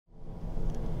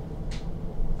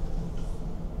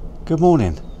Good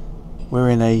morning.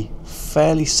 We're in a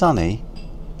fairly sunny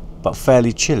but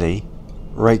fairly chilly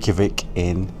Reykjavik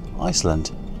in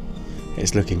Iceland.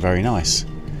 It's looking very nice.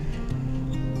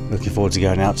 Looking forward to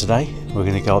going out today. We're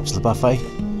going to go up to the buffet,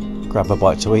 grab a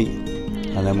bite to eat,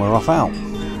 and then we're off out.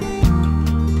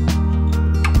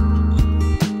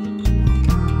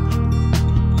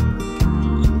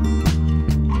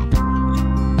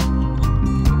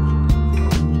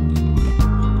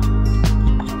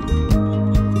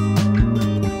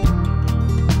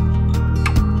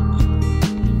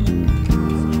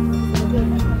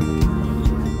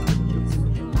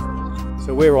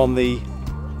 So we're on the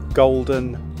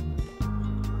Golden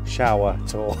Shower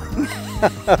tour.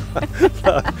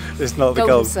 It's not the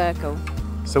Golden Circle.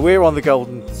 So we're on the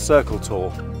Golden Circle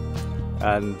tour,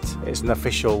 and it's an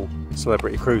official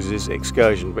Celebrity Cruises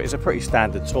excursion, but it's a pretty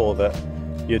standard tour that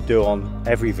you'd do on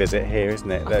every visit here,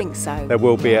 isn't it? I think so. There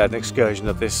will be an excursion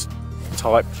of this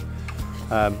type,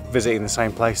 visiting the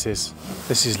same places.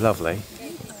 This is lovely.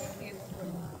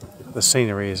 The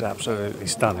scenery is absolutely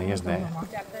stunning, isn't it?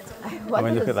 I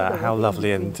mean, look at that, how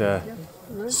lovely and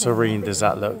serene does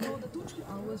that look,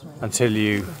 until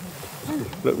you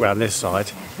look round this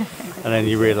side and then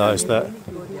you realise that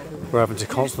we're having to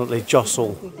constantly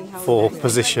jostle for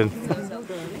position.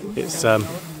 It's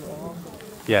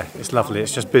yeah, it's lovely.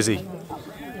 It's just busy,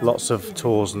 lots of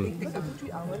tours and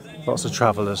lots of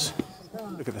travellers.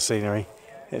 Look at the scenery,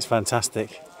 it's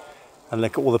fantastic, and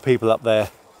look at all the people up there.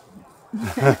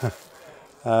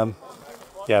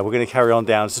 Yeah, we're going to carry on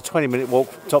down. It's a 20-minute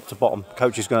walk top to bottom.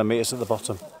 Coach is going to meet us at the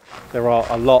bottom. There are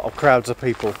a lot of crowds of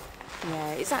people.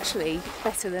 Yeah, it's actually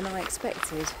better than I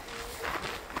expected.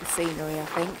 The scenery, I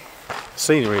think. The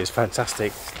scenery is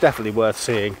fantastic. It's definitely worth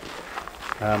seeing.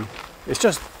 It's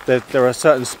just there are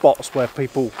certain spots where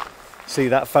people see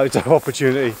that photo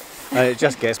opportunity and it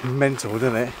just gets mental,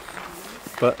 doesn't it?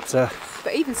 But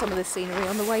even some of the scenery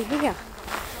on the way here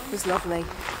was lovely.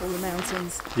 All the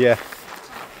mountains. Yeah.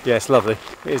 Yeah, it's lovely.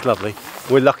 It is lovely.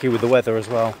 We're lucky with the weather as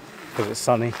well, because it's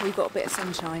sunny. We've got a bit of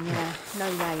sunshine, yeah. No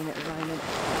rain at the moment.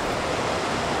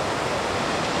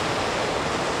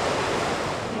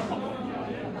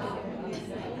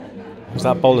 Is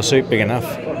that bowl of soup big enough?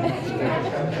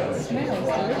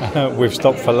 We've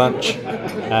stopped for lunch,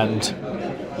 and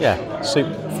yeah, soup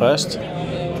first.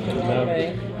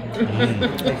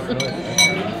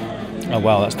 Oh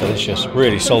wow, that's delicious.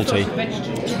 Really salty.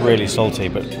 Really salty,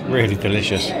 but really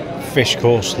delicious. Fish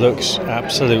course looks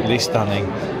absolutely stunning.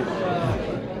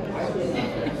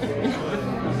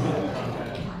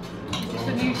 It's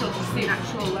unusual to see an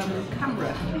actual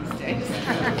camera these days.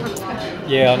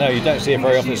 Yeah, I know, you don't see it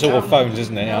very often. It's all phones,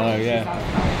 isn't it? I know, yeah.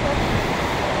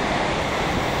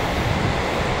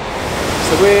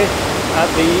 So we're at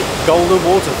the Golden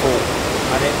Waterfall,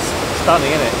 and it's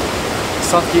stunning, isn't it? The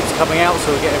sun keeps coming out,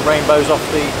 so we're getting rainbows off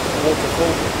the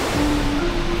waterfall.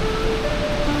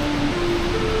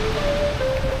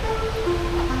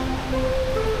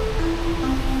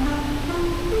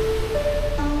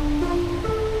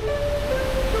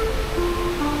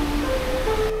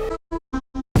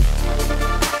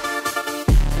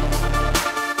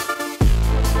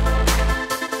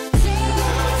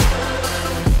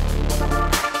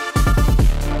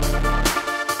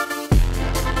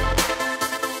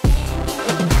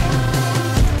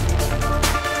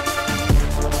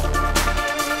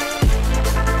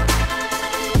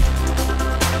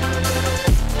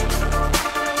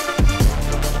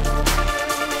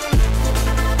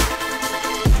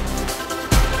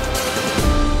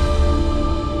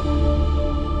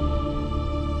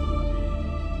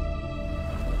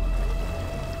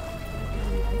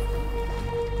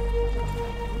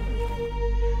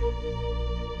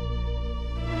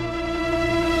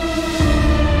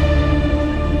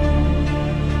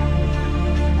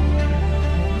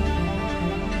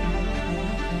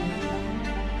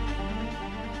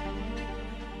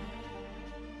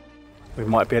 We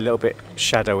might be a little bit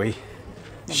shadowy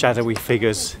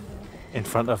figures in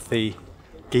front of the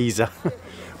geyser.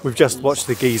 We've just watched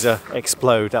the geyser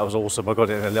explode. That was awesome. I got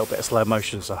it in a little bit of slow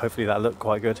motion, so hopefully that looked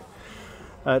quite good.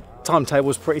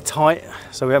 Timetable's pretty tight,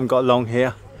 so we haven't got long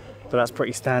here, but that's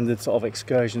pretty standard sort of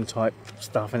excursion type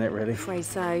stuff, isn't it, really? I'm afraid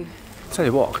so. Tell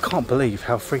you what, I can't believe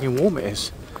how frigging warm it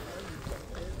is.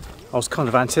 I was kind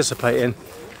of anticipating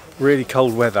really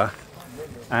cold weather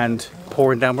and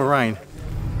pouring down with rain.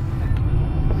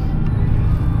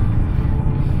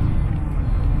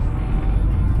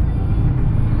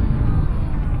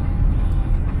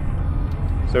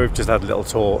 So we've just had a little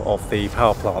tour of the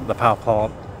power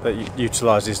plant that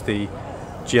utilises the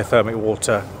geothermal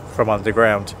water from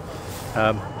underground.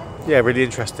 Yeah, really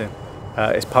interesting.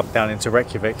 It's pumped down into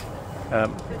Reykjavik,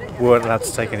 We weren't allowed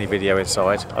to take any video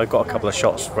inside. I got a couple of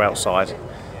shots for outside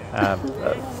at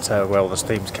where all the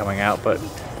steam's coming out, but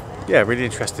yeah, really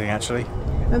interesting actually.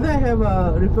 And they have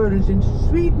a reference in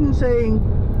Sweden saying,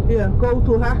 yeah, go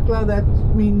to Hekla, that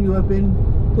means you have been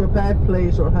to a bad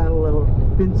place or hell, or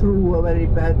been through a very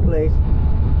bad place.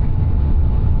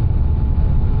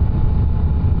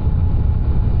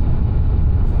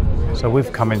 So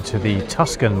we've come into the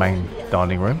Tuscan main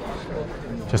dining room,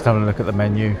 just having a look at the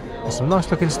menu. There's some nice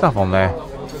looking stuff on there,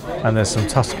 and there's some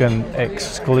Tuscan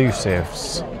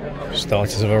exclusives.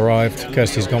 Starters have arrived.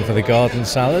 Kirsty's gone for the garden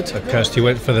salad. Kirsty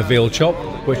went for the veal chop,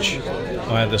 which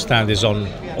I understand is on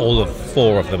all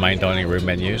 4 of the main dining room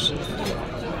menus.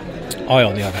 I,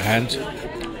 on the other hand,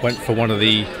 went for one of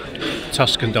the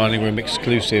Tuscan dining room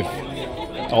exclusive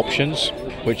options,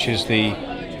 which is the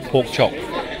pork chop.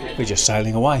 We're just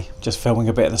sailing away, just filming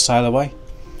a bit of the sail away.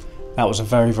 That was a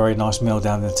very, very nice meal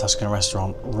down in the Tuscan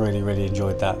restaurant. Really, really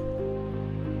enjoyed that.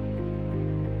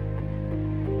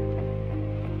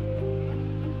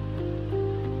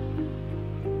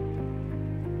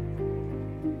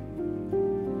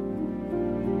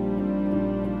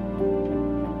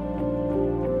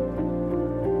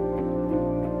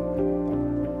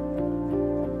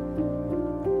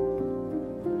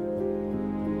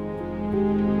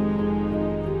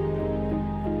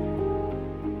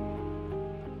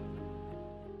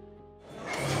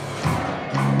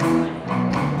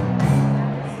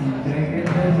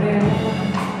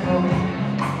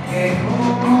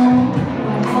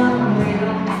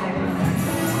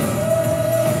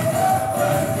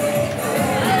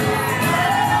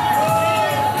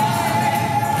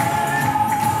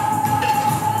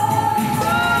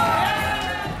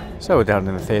 So we're down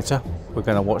in the theatre. We're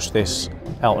going to watch this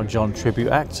Elton John tribute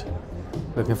act.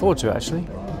 Looking forward to it actually.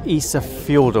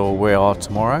 Ísafjörður we are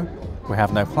tomorrow. We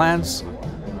have no plans,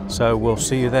 so we'll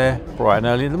see you there bright and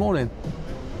early in the morning.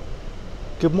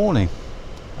 Good morning.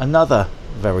 Another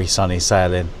very sunny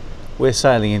sailing. We're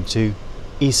sailing into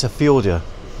Ísafjörður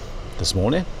this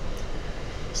morning.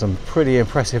 Some pretty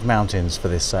impressive mountains for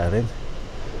this sailing.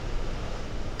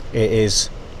 It is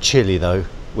chilly though,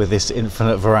 with this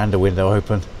infinite veranda window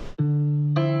open.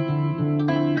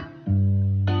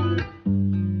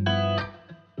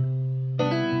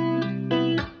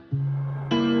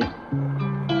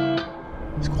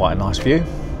 It's quite a nice view,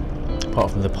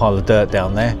 apart from the pile of dirt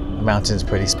down there. The mountain's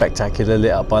pretty spectacular,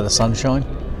 lit up by the sunshine.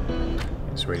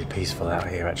 It's really peaceful out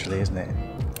here actually, isn't it?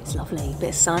 It's lovely, bit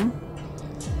of sun.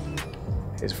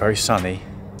 It's very sunny,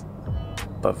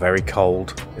 but very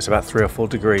cold. It's about 3 or 4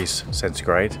 degrees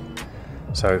centigrade,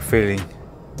 so feeling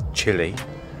chilly,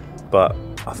 but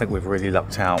I think we've really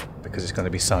lucked out because it's going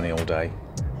to be sunny all day,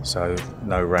 so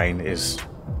no rain is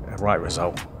a right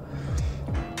result.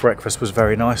 Breakfast was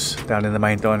very nice down in the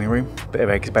main dining room. Bit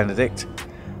of eggs benedict.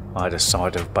 I had a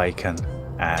side of bacon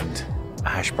and a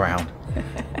hash brown,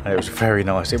 and it was very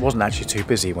nice. It wasn't actually too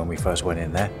busy when we first went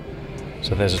in there.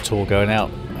 So there's a tour going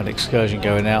out, an excursion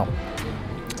going out.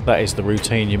 That is the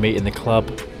routine. You meet in the club,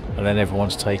 and then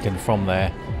everyone's taken from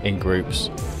there in groups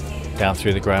down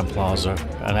through the Grand Plaza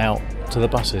and out to the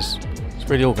buses. It's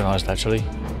really organised actually.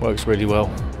 Works really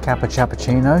well. Kappa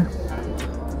cappuccino.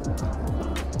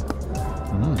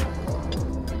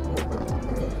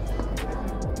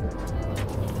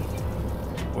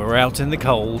 We're out in the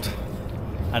cold,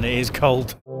 and it is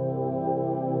cold.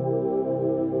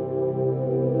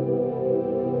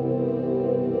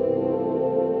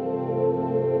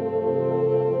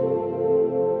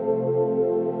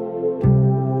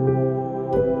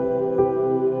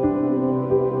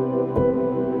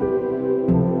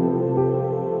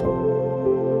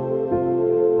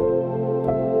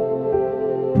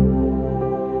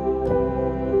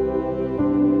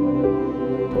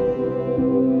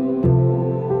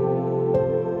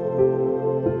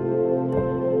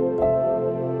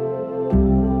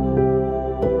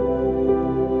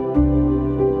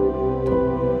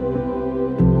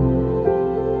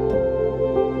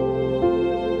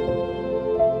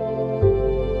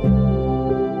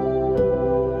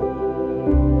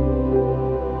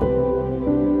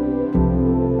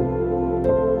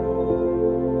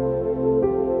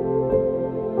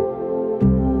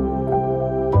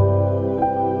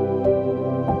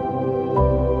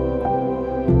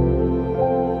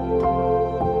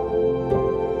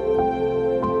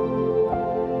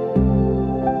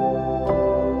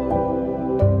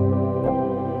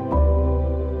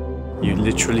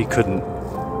 Literally couldn't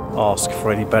ask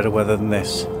for any better weather than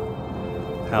this.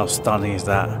 How stunning is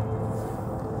that?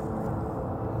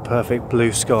 Perfect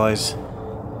blue skies.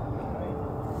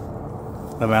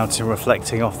 The mountain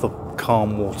reflecting off the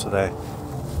calm water there.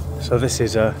 So this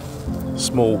is a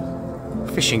small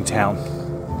fishing town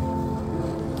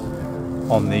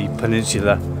on the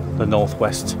peninsula, the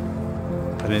northwest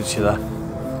peninsula.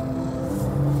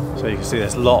 So you can see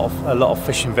there's a lot of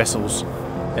fishing vessels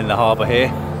in the harbour here,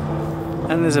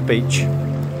 and there's a beach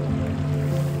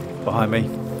behind me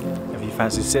if you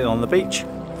fancy sitting on the beach.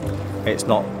 It's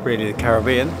not really the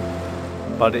Caribbean,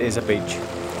 but it is a beach,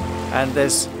 and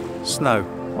there's snow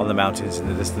on the mountains in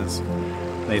the distance.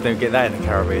 Now, you don't get that in the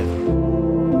Caribbean.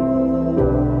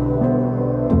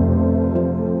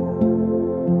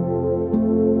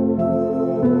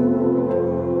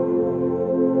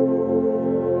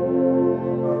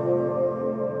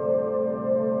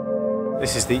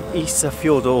 This is the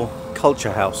Ísafjörður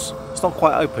Culture House. It's not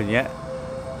quite open yet.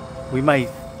 We may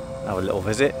have a little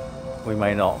visit, we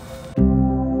may not. You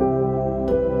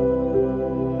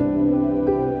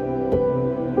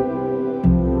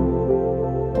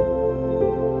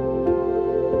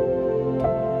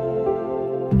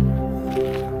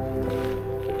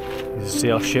can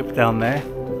see our ship down there.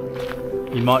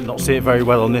 You might not see it very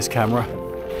well on this camera,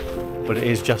 but it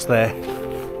is just there.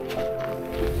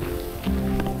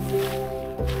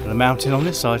 The mountain on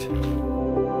this side.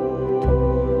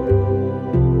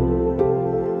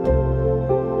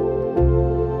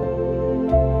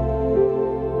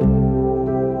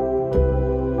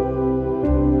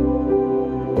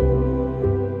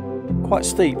 Quite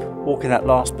steep walking that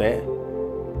last bit,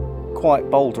 quite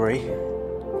bouldery,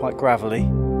 quite gravelly.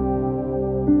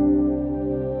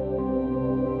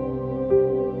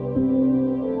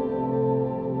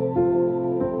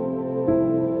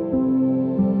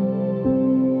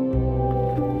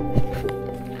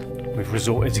 We've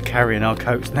resorted to carrying our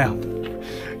coats now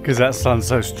because that sun's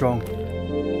so strong.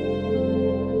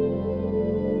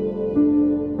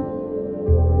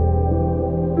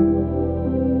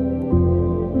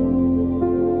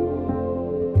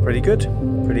 Pretty good,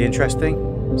 pretty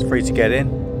interesting. It's free to get in.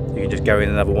 You can just go in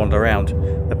and have a wander around.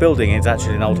 The building is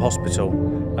actually an old hospital,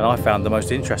 and I found the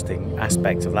most interesting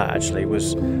aspect of that actually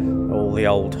was all the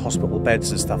old hospital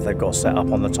beds and stuff they've got set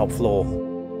up on the top floor.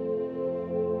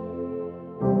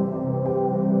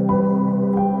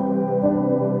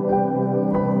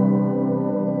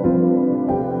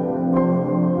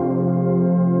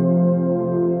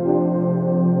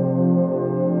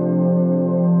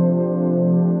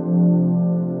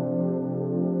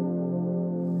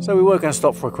 So we were going to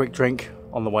stop for a quick drink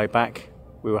on the way back.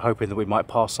 We were hoping that we might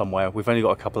pass somewhere. We've only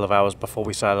got a couple of hours before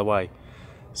we sail away.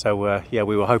 So yeah,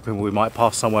 we were hoping we might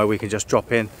pass somewhere we can just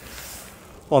drop in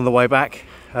on the way back.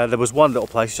 There was one little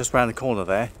place just around the corner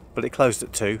there, but it closed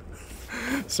at 2.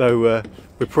 So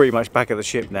we're pretty much back at the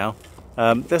ship now.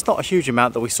 There's not a huge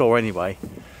amount that we saw anyway.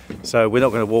 So we're not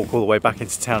going to walk all the way back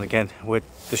into town again.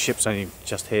 The ship's only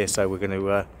just here, so we're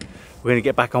going to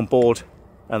get back on board.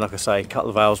 And like I say, a couple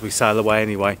of hours we sail away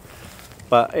anyway.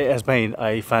 But it has been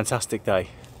a fantastic day.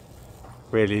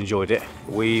 Really enjoyed it.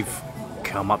 We've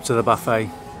come up to the buffet.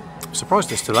 I'm surprised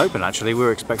it's still open actually. We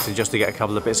were expecting just to get a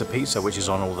couple of bits of pizza, which is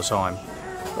on all the time.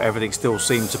 But everything still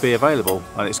seemed to be available,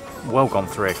 and it's well gone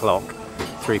 3 o'clock,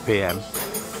 3 p.m.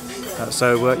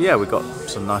 So yeah, we got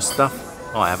some nice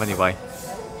stuff. I have anyway.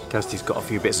 Kirsty's got a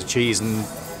few bits of cheese and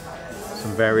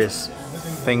some various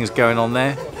things going on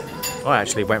there. I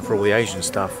actually went for all the Asian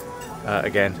stuff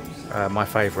again, my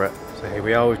favourite. So here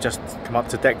we are, we've just come up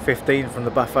to deck 15 from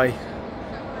the buffet.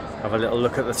 Have a little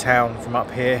look at the town from up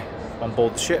here on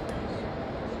board the ship.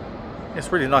 It's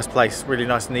a really nice place, really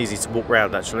nice and easy to walk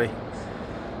around actually.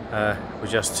 We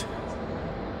just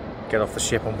get off the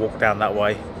ship and walk down that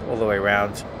way, all the way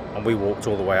around, and we walked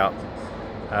all the way up.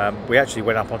 We actually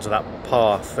went up onto that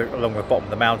path along the bottom of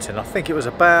the mountain. I think it was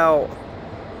about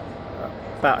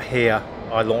here.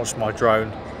 I launched my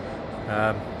drone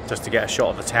just to get a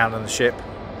shot of the town and the ship.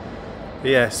 But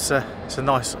yeah, it's a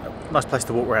nice place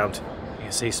to walk around. You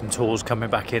can see some tours coming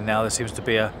back in now. There seems to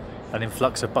be an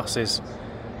influx of buses,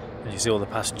 and you see all the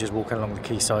passengers walking along the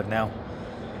quayside now.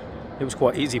 It was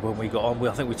quite easy when we got on.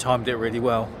 I think we timed it really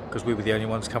well because we were the only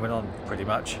ones coming on pretty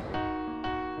much.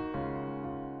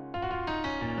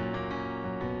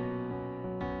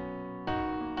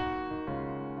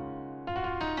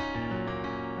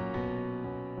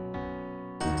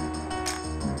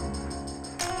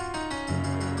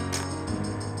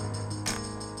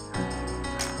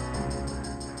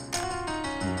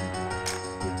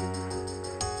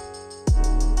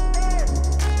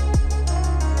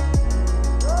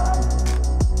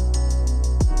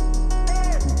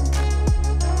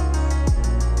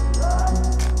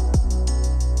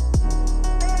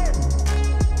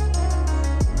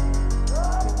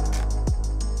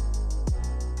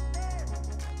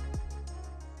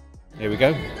 Here we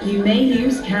go. You may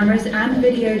use cameras and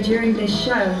video during this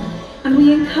show. and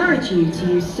we encourage you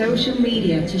to use social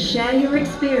media to share your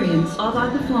experience of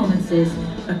our performances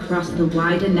across the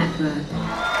wider network.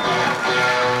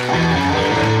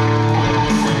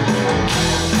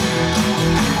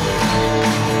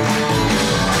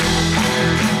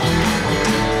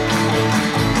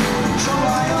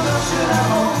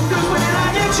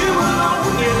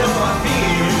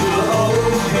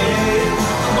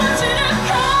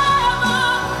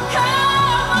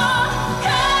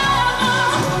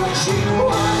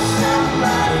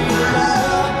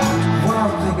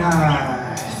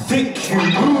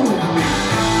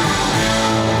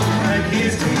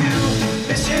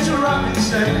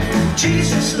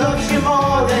 Jesus loves you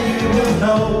more than you will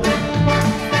know.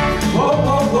 Whoa,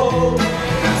 whoa, whoa.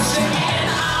 I'm singing,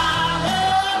 I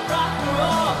love rock and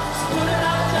roll. So put it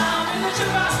all down in the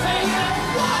jukebox, baby.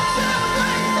 One, two,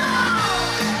 three, down.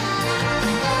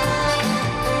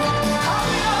 All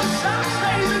the old songs,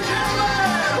 ladies and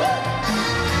gentlemen.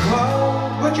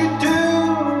 What would you do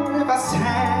if I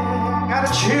sang out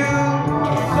of tune?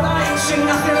 But I ain't sing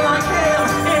nothing like him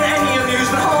in any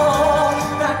amusement hall.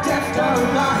 That deaf, dumb,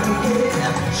 blind kid.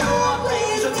 Sure,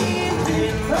 please, a keep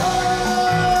it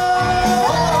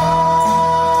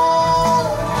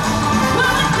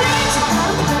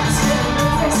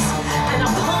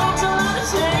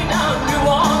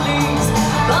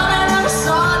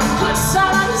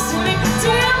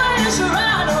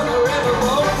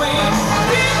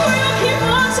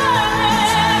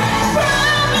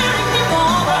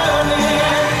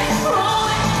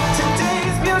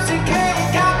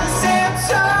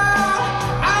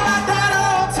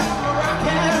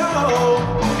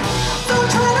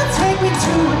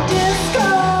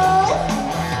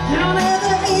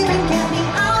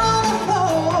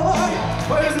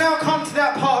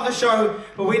show,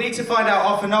 but we need to find out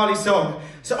our finale song.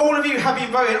 So all of you have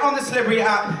been voting on the Celebrity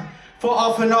app for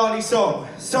our finale song.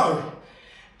 So,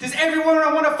 does everyone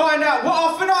want to find out what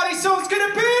our finale song's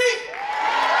gonna be?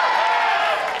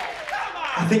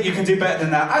 I think you can do better than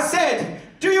that. I said,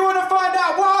 do you want to find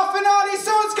out what our finale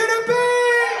song's gonna be?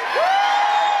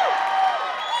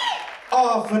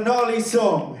 Our finale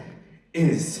song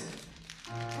is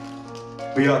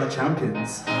We Are the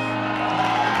Champions.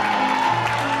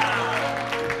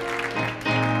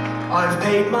 I've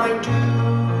paid my dues,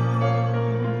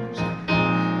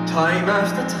 time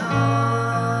after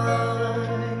time.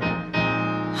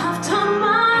 I've done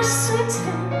my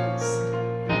sentence,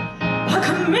 I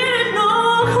committed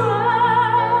no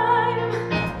crime.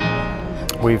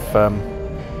 We've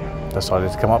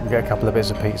decided to come up and get a couple of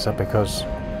bits of pizza because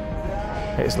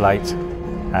it's late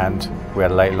and we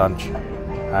had a late lunch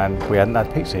and we hadn't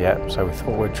had pizza yet, so we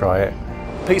thought we'd try it.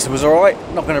 Pizza was alright,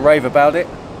 not going to rave about it.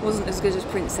 Wasn't as good as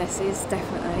Princess's,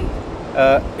 definitely.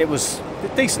 It was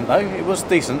decent though, it was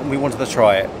decent and we wanted to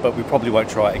try it, but we probably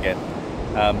won't try it again.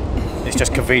 It's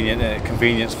just convenient,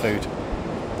 convenience food.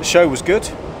 The show was good.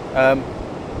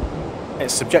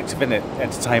 It's subjective, isn't it?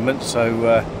 Entertainment,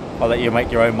 so I'll let you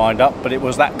make your own mind up, but it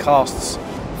was that cast's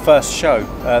first show.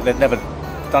 They'd never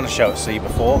done a show at sea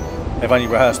before. They've only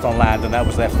rehearsed on land and that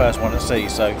was their first one at sea,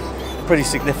 so pretty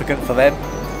significant for them.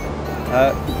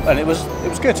 And it was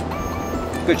good.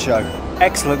 Good show.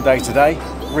 Excellent day today.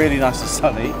 Really nice and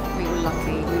sunny. We were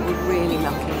lucky. We were really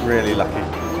lucky. Really lucky.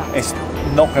 It's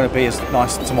not going to be as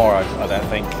nice tomorrow, I don't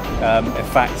think. In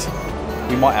fact,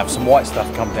 we might have some white stuff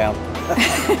come down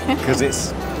because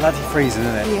it's bloody freezing,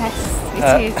 isn't it? Yes,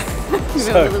 it is.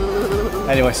 So,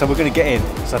 anyway, so we're going to get in.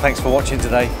 So thanks for watching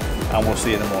today, and we'll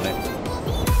see you in the morning.